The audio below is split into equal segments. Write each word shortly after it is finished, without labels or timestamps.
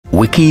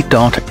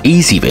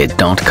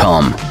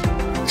wiki.ezvid.com.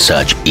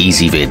 Search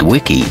Ezvid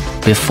Wiki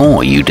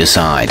before you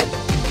decide.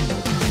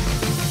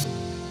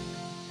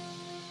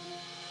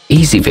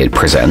 Ezvid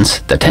presents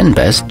the 10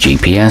 best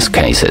GPS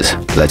cases.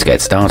 Let's get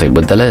started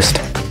with the list.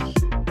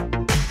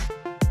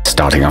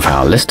 Starting off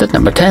our list at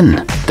number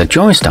 10, the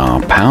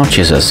Joystar pouch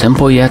is a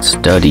simple yet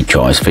sturdy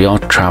choice for your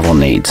travel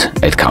needs.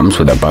 It comes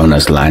with a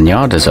bonus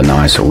lanyard as a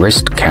nice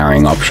wrist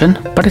carrying option,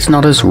 but it's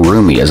not as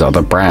roomy as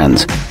other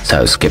brands,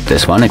 so skip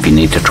this one if you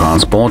need to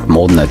transport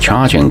more than a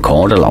charging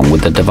cord along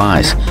with the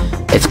device.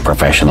 It's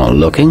professional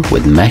looking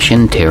with mesh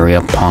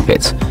interior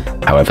pockets,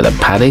 however the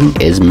padding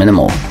is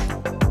minimal.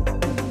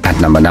 At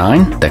number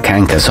 9, the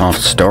Kanka Soft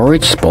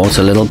Storage sports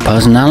a little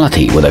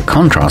personality with a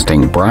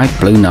contrasting bright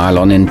blue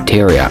nylon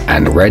interior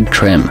and red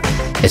trim.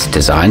 It's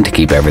designed to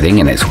keep everything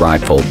in its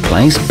rightful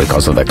place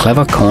because of the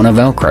clever corner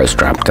Velcro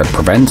strap that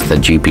prevents the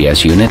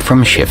GPS unit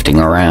from shifting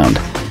around.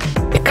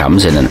 It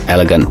comes in an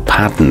elegant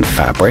patterned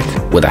fabric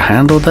with a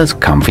handle that's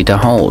comfy to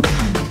hold,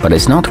 but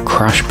it's not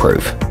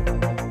crush-proof.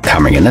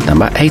 Coming in at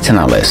number 8 on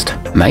our list.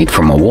 Made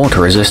from a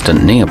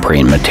water-resistant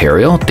neoprene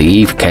material, the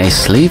Eve case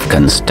sleeve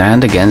can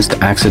stand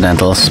against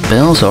accidental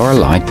spills or a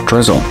light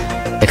drizzle.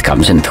 It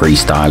comes in 3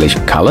 stylish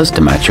colors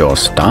to match your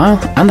style,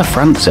 and the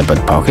front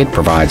zippered pocket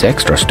provides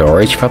extra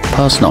storage for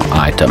personal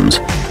items.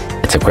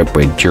 It's equipped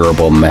with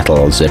durable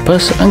metal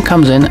zippers and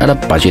comes in at a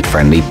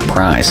budget-friendly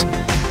price.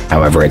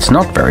 However, it's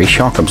not very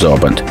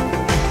shock-absorbent.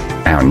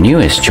 Our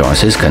newest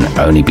choices can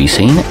only be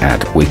seen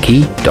at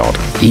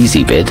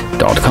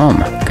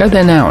wiki.ezvid.com. Go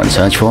there now and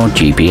search for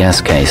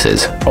GPS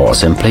cases, or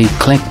simply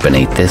click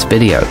beneath this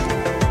video.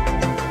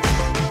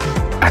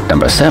 At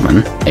number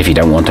 7, if you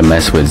don't want to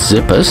mess with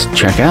zippers,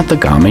 check out the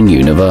Garmin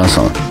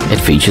Universal. It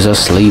features a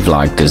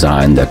sleeve-like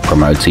design that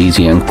promotes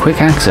easy and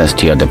quick access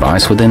to your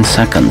device within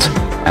seconds,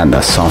 and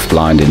the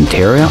soft-lined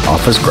interior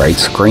offers great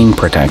screen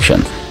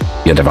protection.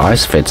 Your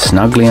device fits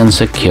snugly and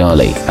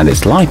securely, and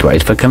it's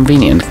lightweight for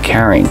convenient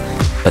carrying,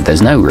 but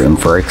there's no room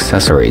for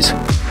accessories.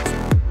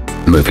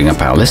 Moving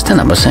up our list to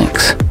number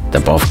 6. The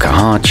Bovka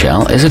hard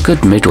shell is a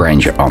good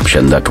mid-range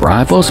option that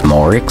rivals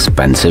more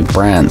expensive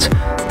brands.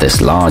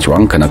 This large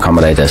one can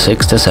accommodate a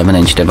 6 to 7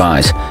 inch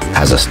device,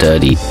 has a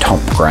sturdy top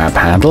grab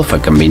handle for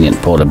convenient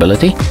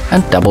portability,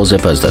 and double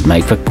zippers that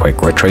make for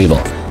quick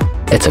retrieval.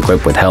 It's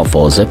equipped with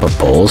helpful zipper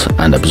pulls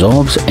and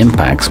absorbs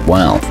impacts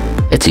well.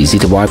 It's easy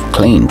to wipe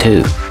clean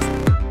too.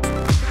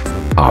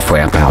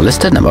 Halfway up our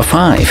list at number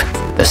 5.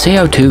 The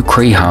CO2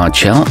 Cree hard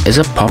shell is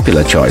a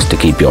popular choice to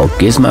keep your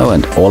gizmo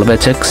and all of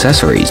its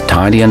accessories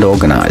tidy and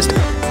organized.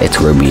 Its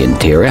roomy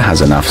interior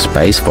has enough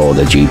space for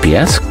the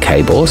GPS,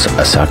 cables,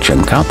 a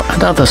suction cup,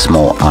 and other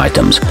small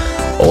items.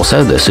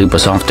 Also, the super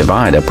soft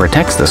divider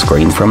protects the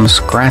screen from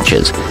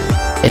scratches.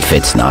 It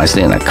fits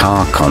nicely in a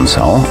car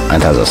console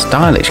and has a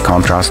stylish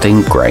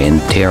contrasting grey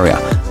interior,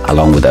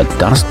 along with a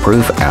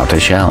dust-proof outer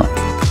shell.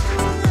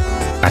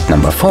 At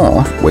number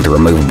 4, with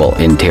removable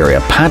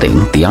interior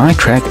padding, the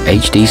iTrek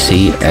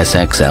HDC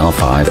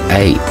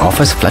SXL5A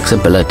offers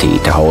flexibility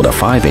to hold a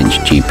 5-inch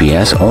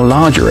GPS or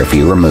larger if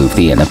you remove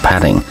the inner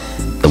padding.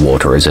 The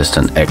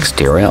water-resistant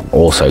exterior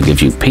also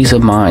gives you peace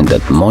of mind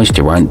that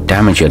moisture won't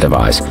damage your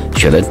device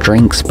should a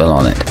drink spill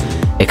on it.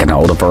 It can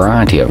hold a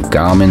variety of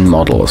Garmin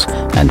models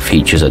and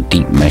features a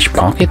deep mesh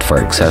pocket for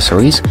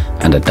accessories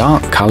and a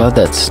dark color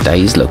that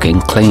stays looking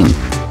clean.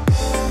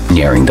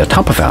 Nearing the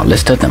top of our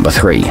list at number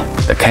 3,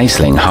 the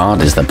Caseling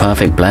Hard is the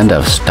perfect blend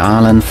of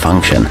style and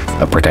function.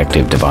 A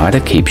protective divider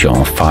keeps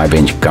your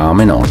 5-inch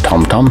Garmin or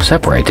TomTom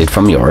separated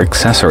from your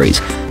accessories,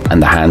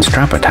 and the hand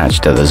strap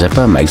attached to the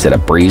zipper makes it a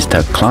breeze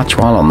to clutch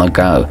while on the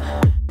go.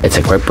 It's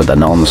equipped with a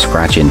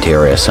non-scratch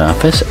interior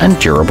surface and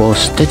durable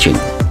stitching.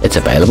 It's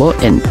available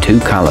in 2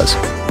 colors.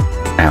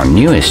 Our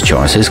newest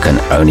choices can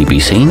only be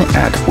seen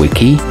at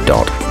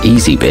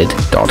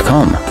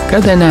wiki.ezvid.com. Go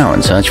there now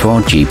and search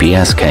for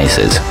GPS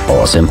cases,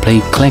 or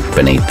simply click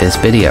beneath this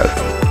video.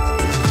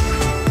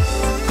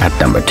 At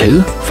number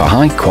 2, for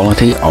high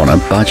quality on a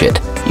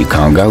budget, you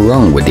can't go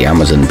wrong with the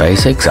Amazon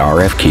Basics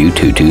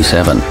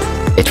RFQ227.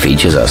 It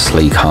features a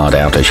sleek hard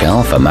outer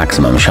shell for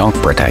maximum shock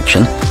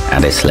protection,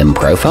 and its slim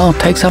profile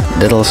takes up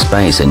little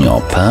space in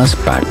your purse,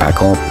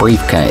 backpack, or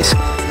briefcase.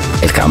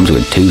 It comes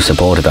with 2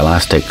 supportive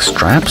elastic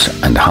straps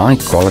and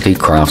high-quality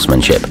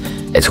craftsmanship.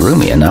 It's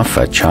roomy enough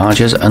for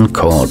chargers and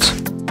cords.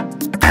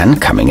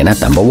 And coming in at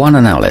number 1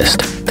 on our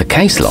list, the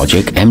Case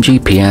Logic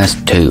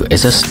MGPS2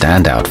 is a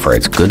standout for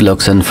its good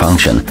looks and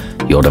function.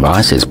 Your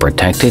device is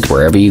protected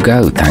wherever you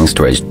go thanks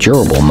to its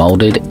durable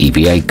molded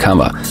EVA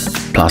cover.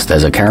 Plus,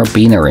 there's a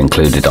carabiner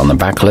included on the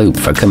back loop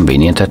for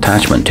convenient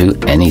attachment to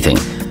anything.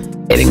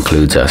 It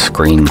includes a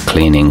screen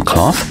cleaning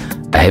cloth,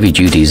 a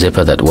heavy-duty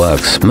zipper that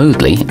works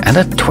smoothly, and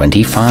a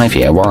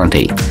 25-year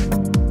warranty.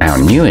 Our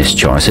newest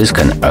choices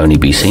can only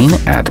be seen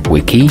at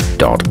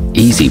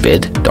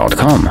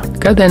wiki.ezvid.com.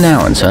 Go there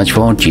now and search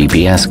for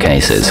GPS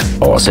cases,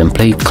 or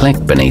simply click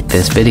beneath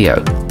this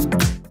video.